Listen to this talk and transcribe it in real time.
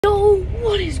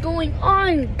What is going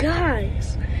on,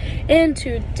 guys? And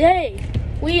today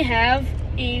we have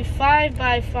a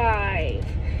 5x5,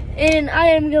 and I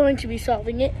am going to be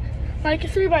solving it like a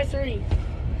 3x3.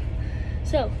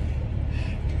 So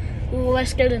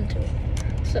let's get into it.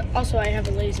 So also I have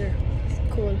a laser.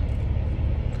 Cool.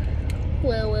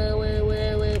 Well.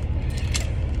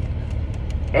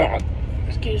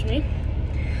 Excuse me.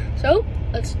 So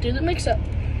let's do the mix-up.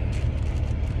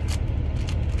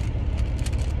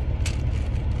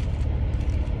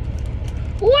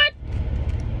 What?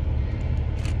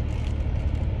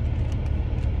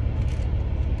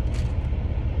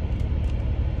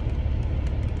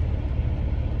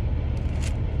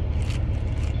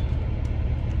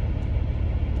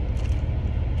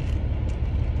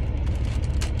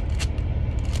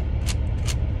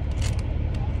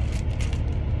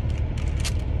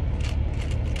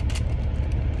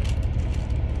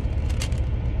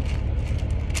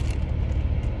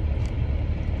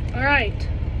 All right.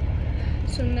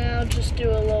 So now just do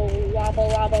a little wobble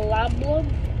wobble wobble.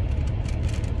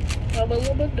 Wobble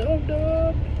wobble dub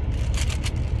dub.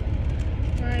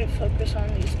 Alright, focus on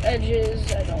these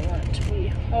edges. I don't want it to be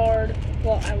hard.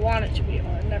 Well, I want it to be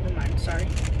hard. Never mind, sorry.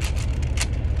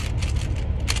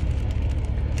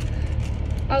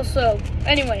 Also,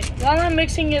 anyway, while I'm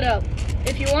mixing it up,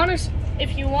 if you want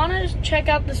to check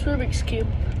out this Rubik's Cube,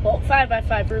 well,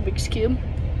 5x5 Rubik's Cube.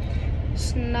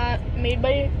 It's not made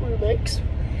by Rubik's.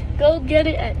 Go get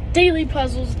it at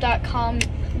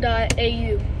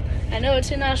dailypuzzles.com.au. I know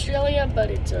it's in Australia, but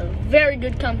it's a very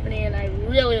good company and I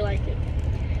really like it.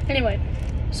 Anyway,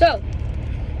 so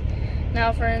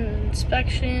now for an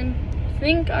inspection, I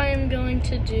think I am going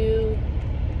to do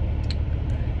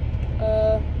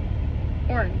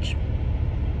orange.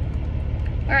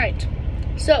 Alright,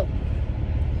 so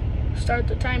start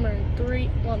the timer in 3,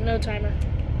 well, no timer.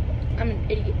 I'm an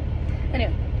idiot.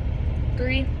 Anyway,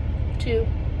 3, 2,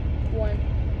 1,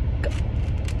 go.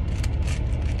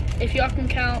 If y'all can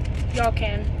count, y'all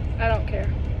can. I don't care.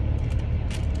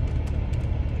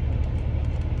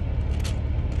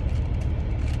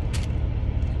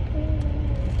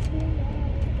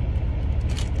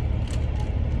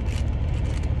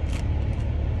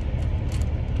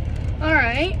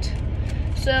 Alright,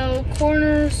 so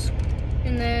corners,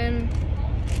 and then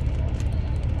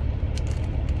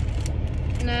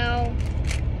now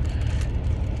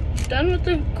done with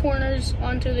the corners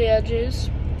onto the edges.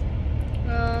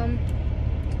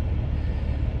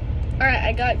 Alright,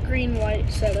 I got green white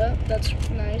set up. That's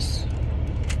nice.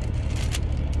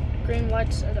 Green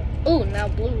white set up. Oh, now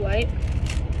blue white.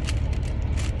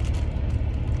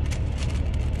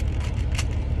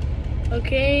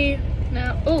 Okay,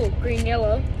 now green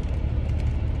yellow.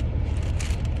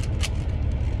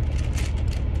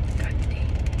 God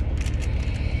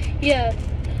dang. Yeah.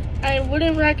 I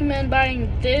wouldn't recommend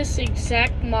buying this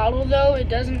exact model though. It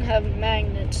doesn't have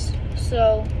magnets.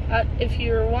 So if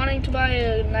you're wanting to buy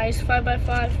a nice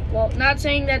 5x5, well, not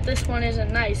saying that this one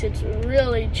isn't nice. It's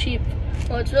really cheap.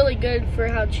 Well, it's really good for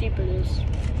how cheap it is.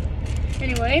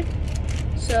 Anyway,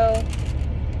 so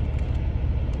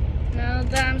now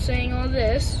that I'm saying all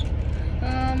this,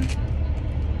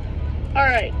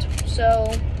 alright,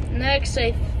 so next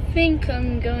I think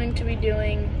I'm going to be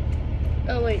doing,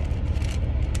 oh wait.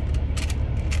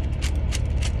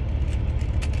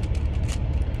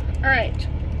 Alright,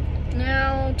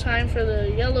 now time for the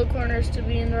yellow corners to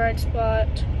be in the right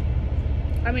spot.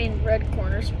 I mean red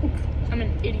corners. I'm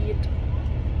an idiot.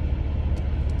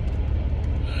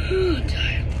 I'm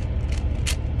tired.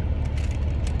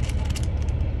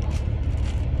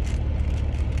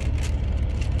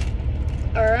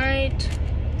 Alright,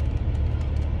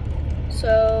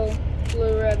 so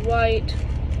blue, red, white.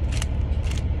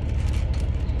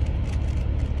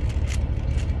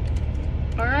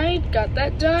 Alright, got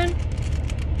that done.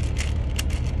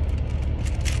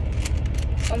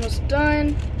 Almost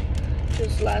done.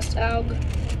 Just last alg.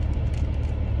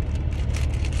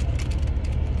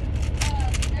 I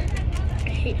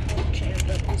hate how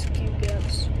jammed up this cube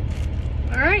gets.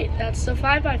 Alright, that's the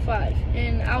 5x5.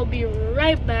 And I'll be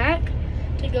right back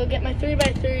to go get my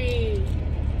 3x3.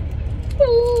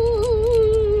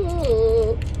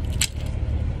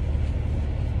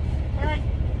 Alright,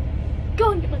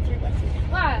 go and get my 3x3.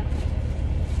 Bye.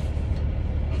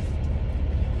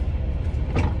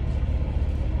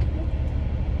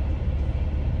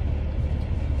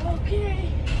 Okay.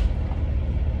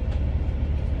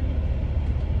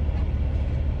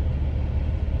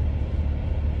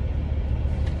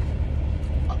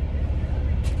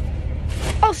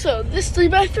 Also, this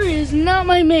 3x3 is not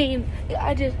my main.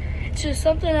 It's just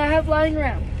something I have lying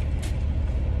around.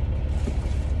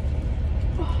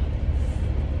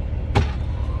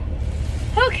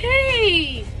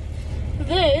 Okay,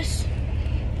 this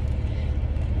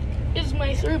is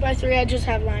my 3x3 I just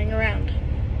have lying around.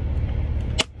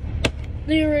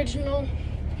 The original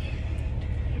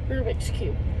Rubik's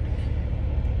Cube.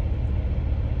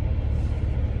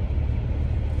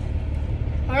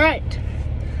 Alright,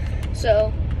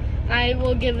 so I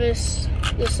will give this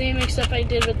the same except I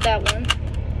did with that one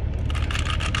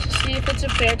to see if it's a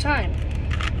fair time.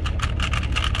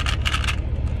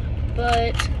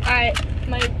 But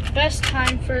my best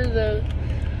time for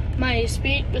my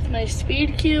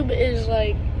speed cube is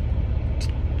like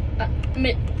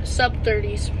sub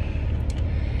 30s.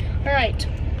 Alright.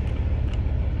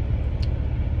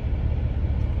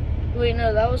 Wait,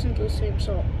 no, that wasn't the same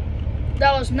salt.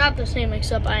 That was not the same,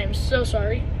 except I am so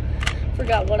sorry.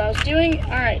 Forgot what I was doing.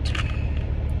 Alright.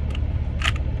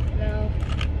 Now,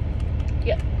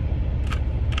 yeah.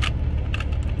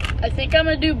 I think I'm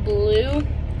gonna do blue,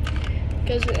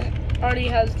 because it already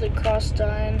has the cross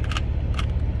done.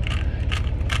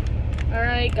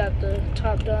 Alright, got the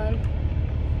top done.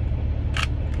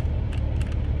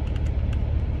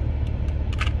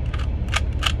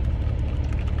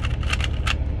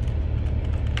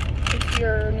 If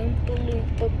you're an Oompa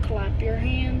Loompa, clap your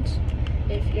hands.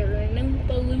 If you're an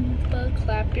Oompa Loompa,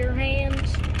 clap your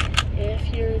hands.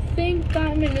 If you think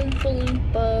I'm an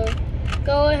Oompa Loompa,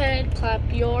 go ahead, clap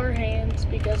your hands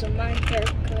because of my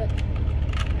haircut.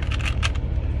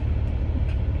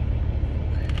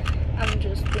 I'm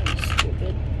just being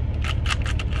stupid.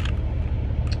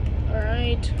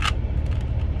 Alright.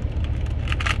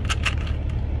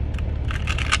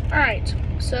 Alright,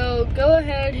 so go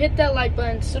ahead, hit that like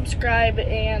button, subscribe,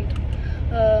 and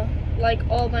like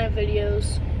all my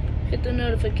videos. Hit the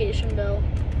notification bell.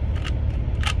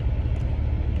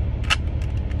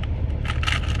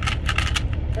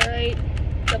 Alright,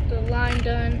 got the line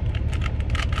done.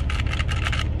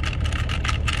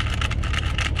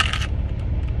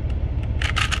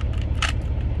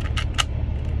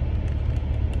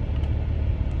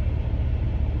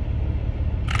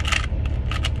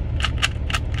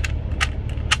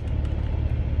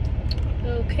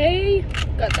 Okay,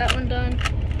 got that one done.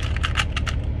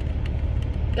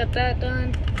 Got that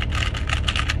done.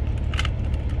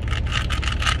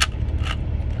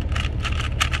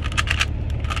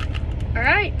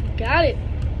 Alright, got it.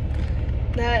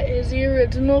 That is the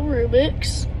original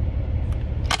Rubik's.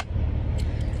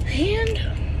 And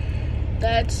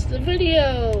that's the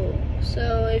video.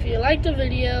 So if you like the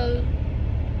video,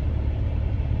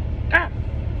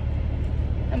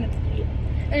 I'm an idiot.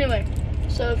 Anyway,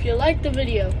 so if you like the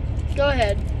video, go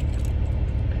ahead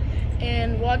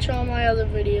and watch all my other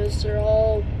videos. They're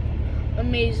all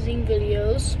amazing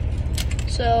videos.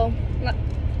 So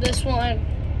this one,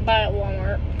 buy at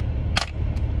Walmart.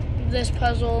 This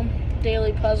puzzle,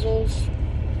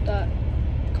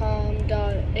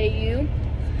 dailypuzzles.com.au,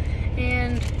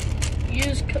 and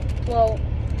use code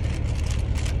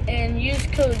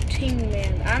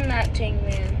Tingman. I'm not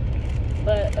Tingman,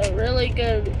 but a really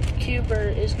good cuber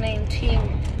is named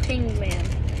Tingman.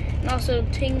 And also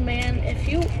Tingman, if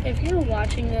you're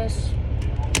watching this,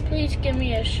 please give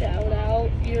me a shout out.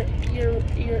 I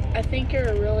think you're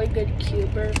a really good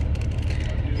cuber,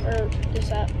 or is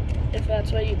that, if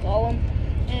that's what you call them.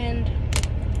 And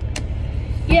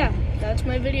yeah, that's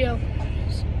my video.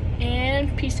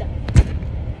 And peace out.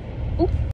 Ooh.